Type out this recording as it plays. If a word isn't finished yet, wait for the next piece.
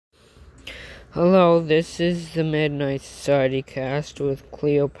Hello, this is the Midnight Society cast with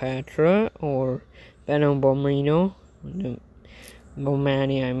Cleopatra, or Benno Bomino,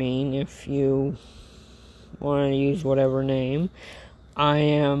 Bomani, if you want to use whatever name. I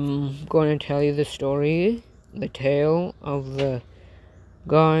am going to tell you the story, the tale of the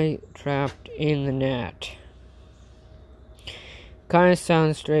guy trapped in the net. Kind of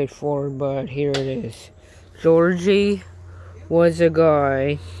sounds straightforward, but here it is. Georgie was a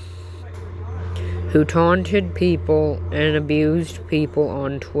guy who taunted people and abused people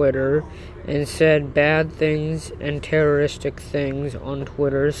on Twitter and said bad things and terroristic things on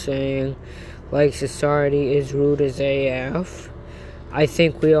Twitter, saying, like, society is rude as AF. I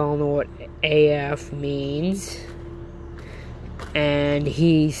think we all know what AF means. And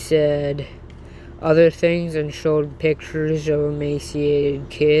he said other things and showed pictures of emaciated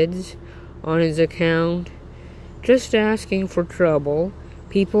kids on his account, just asking for trouble.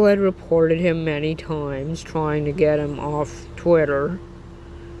 People had reported him many times, trying to get him off Twitter.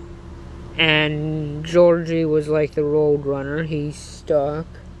 And Georgie was like the roadrunner. He stuck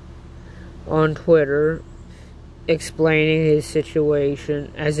on Twitter, explaining his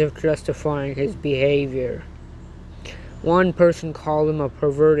situation as if justifying his behavior. One person called him a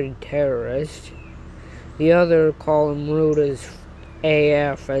perverted terrorist. The other called him rude as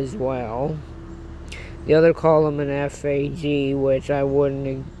AF as well. The other called him an FAG, which I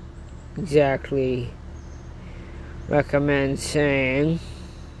wouldn't exactly recommend saying.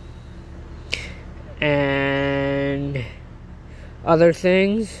 And other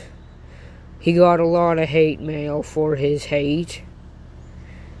things. He got a lot of hate mail for his hate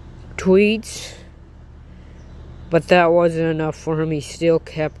tweets, but that wasn't enough for him. He still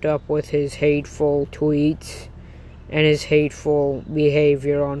kept up with his hateful tweets and his hateful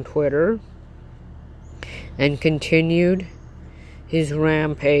behavior on Twitter, and continued his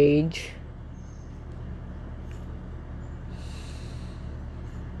rampage.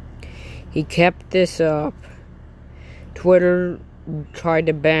 He kept this up. Twitter tried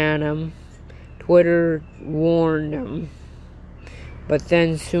to ban him. Twitter warned him. But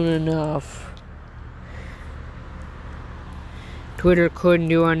then soon enough, Twitter couldn't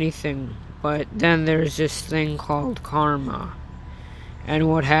do anything. But then there's this thing called karma. And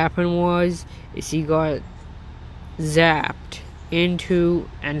what happened is he got zapped into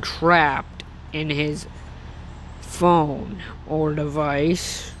and trapped in his phone or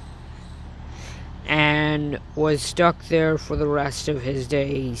device and was stuck there for the rest of his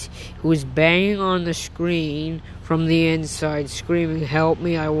days. He was banging on the screen from the inside, screaming, "Help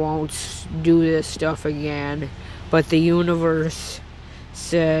me, I won't do this stuff again." But the universe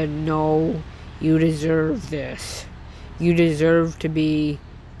said, "No, you deserve this. You deserve to be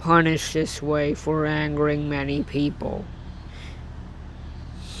punished this way for angering many people."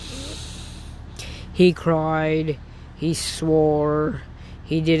 He cried, he swore,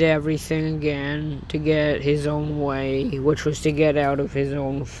 he did everything again to get his own way, which was to get out of his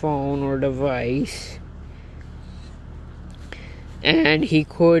own phone or device. And he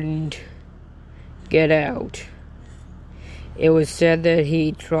couldn't get out. It was said that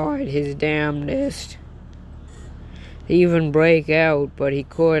he tried his damnedest to even break out, but he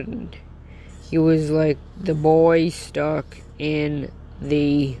couldn't. He was like the boy stuck in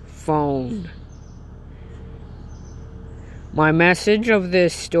the phone. My message of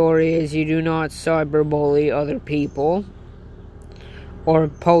this story is you do not cyberbully other people or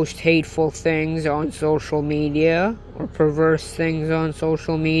post hateful things on social media or perverse things on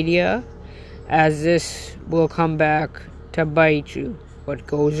social media, as this will come back to bite you. What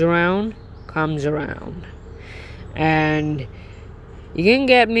goes around comes around. And you can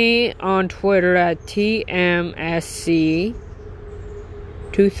get me on Twitter at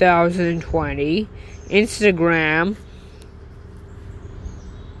TMSC2020, Instagram,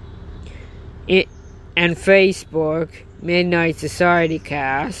 and Facebook, Midnight Society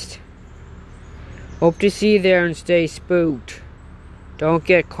Cast. Hope to see you there and stay spooked. Don't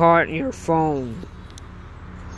get caught in your phone.